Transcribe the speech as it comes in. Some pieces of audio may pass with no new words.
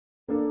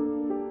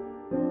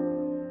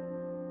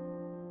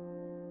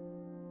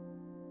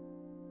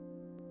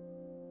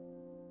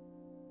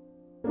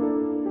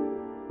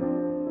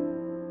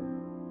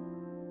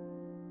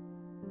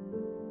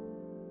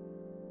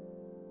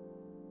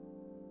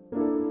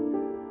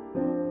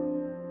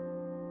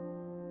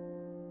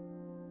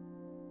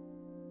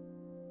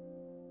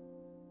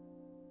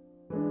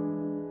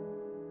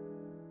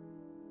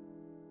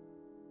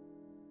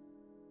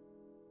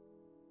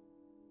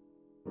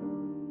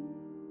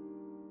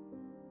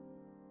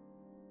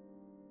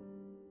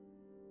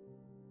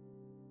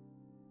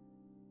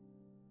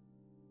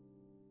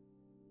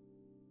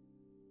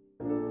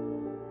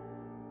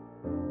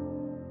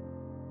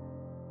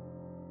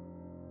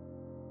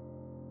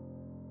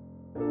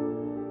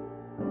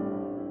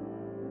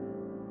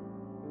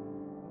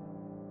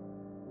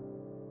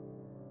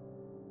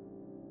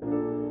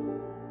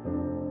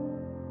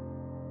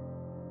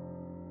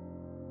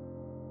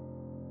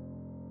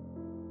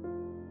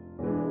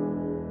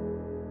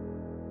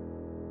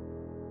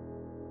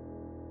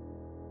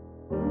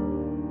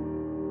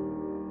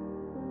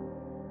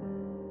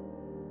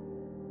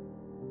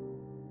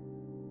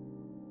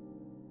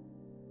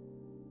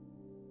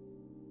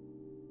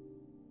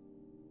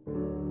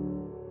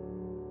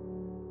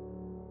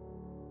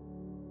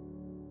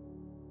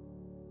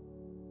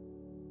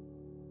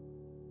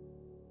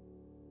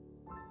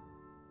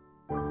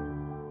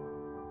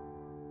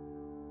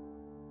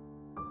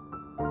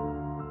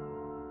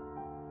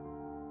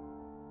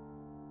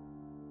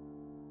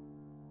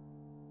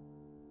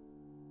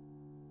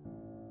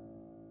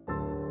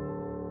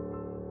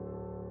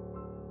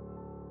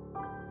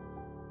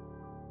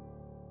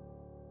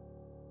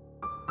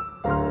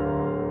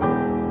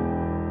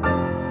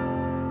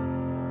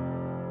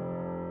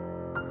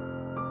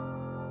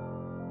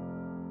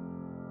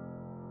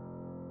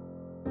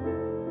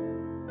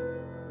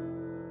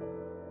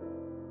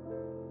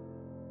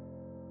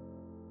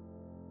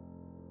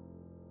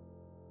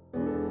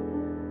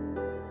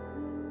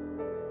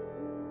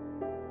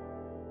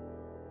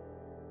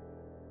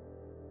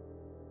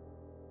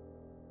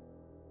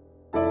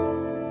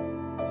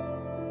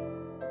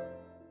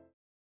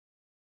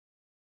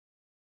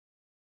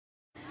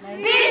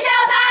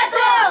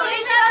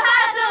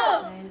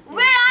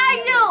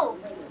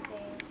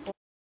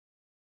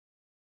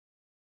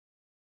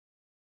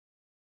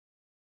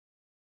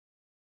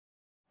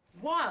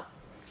What?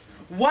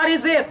 What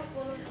is it?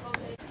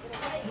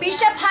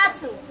 Bishop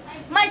Hatto,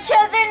 my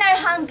children are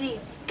hungry.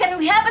 Can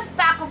we have a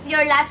pack of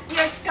your last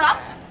year's crop?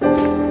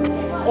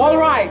 All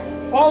right.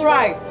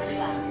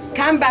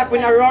 Come back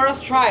when Aurora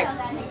strikes.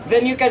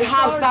 Then you can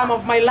have some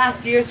of my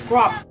last year's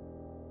crop.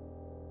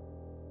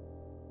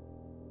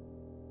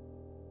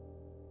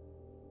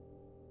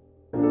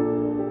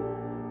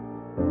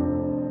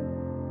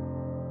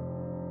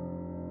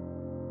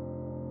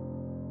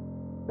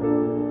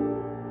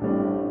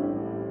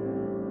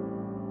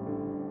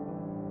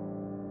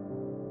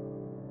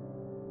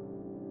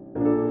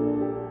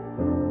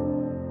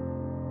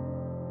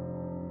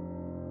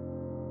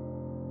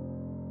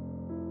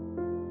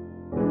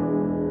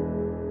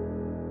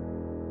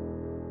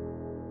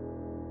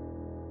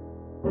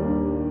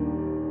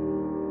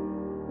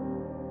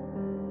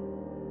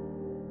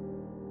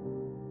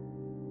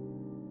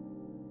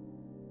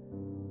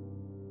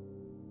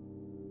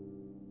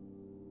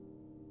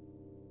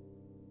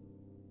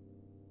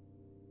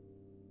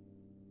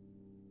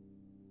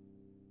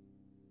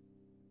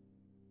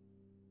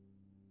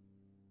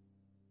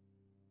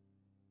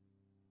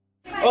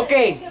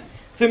 Okay,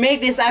 to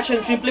make this action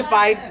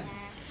simplified,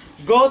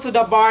 go to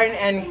the barn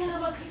and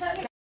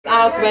come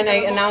out when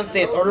I announce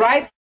it,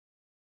 alright?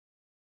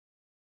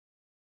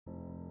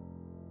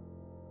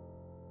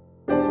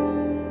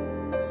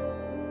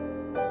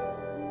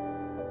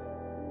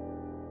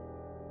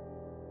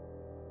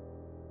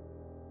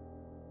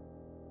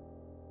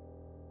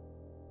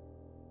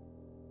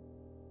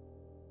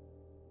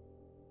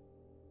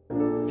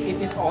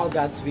 It is all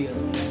God's will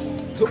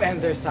to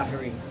end their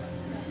sufferings.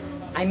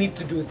 I need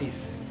to do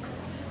this.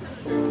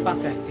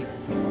 Pathetic.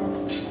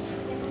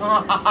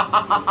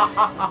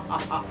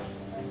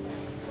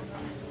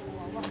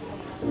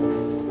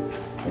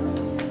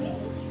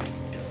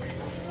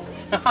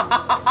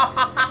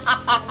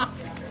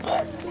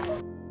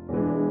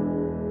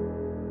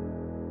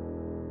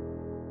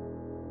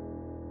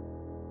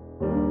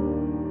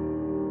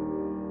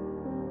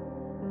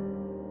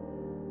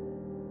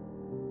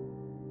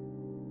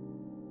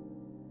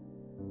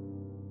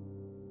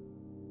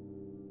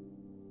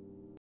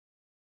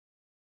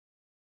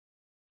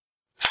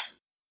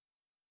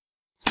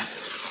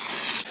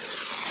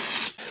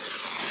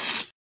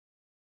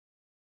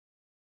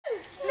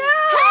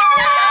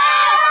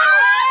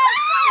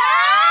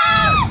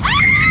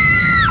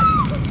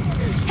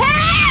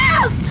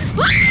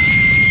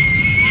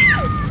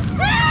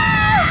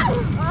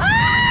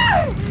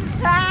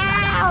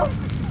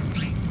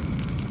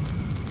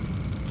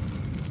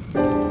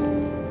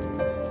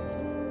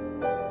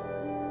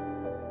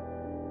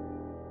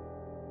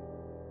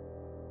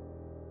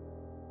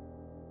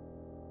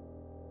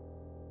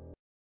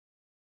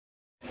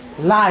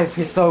 Life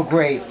is so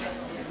great.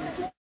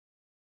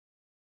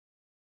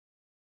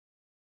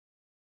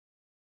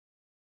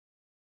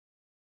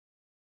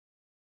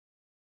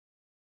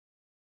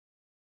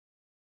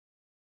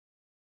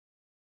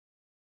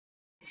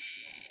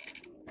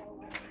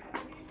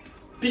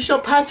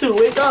 Bishop Hatto,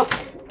 wake up!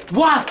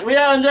 What? We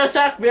are under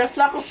attack. We are a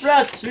flock of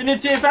rats. We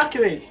need to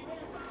evacuate.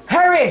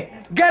 Hurry!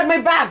 Get my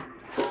bag!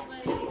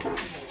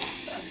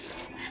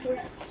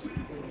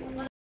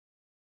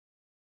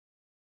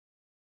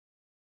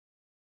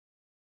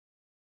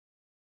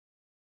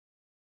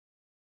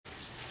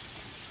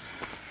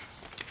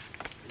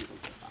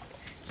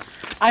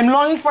 I'm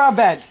longing for a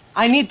bed.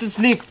 I need to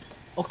sleep.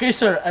 Okay,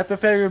 sir. I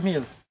prepare your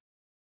meal.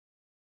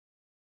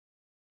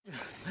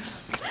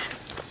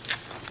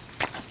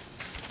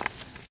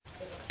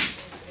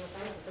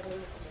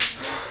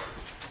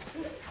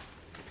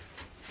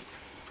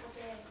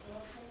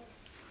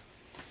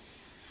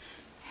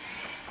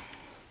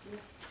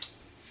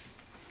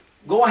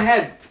 Go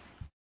ahead.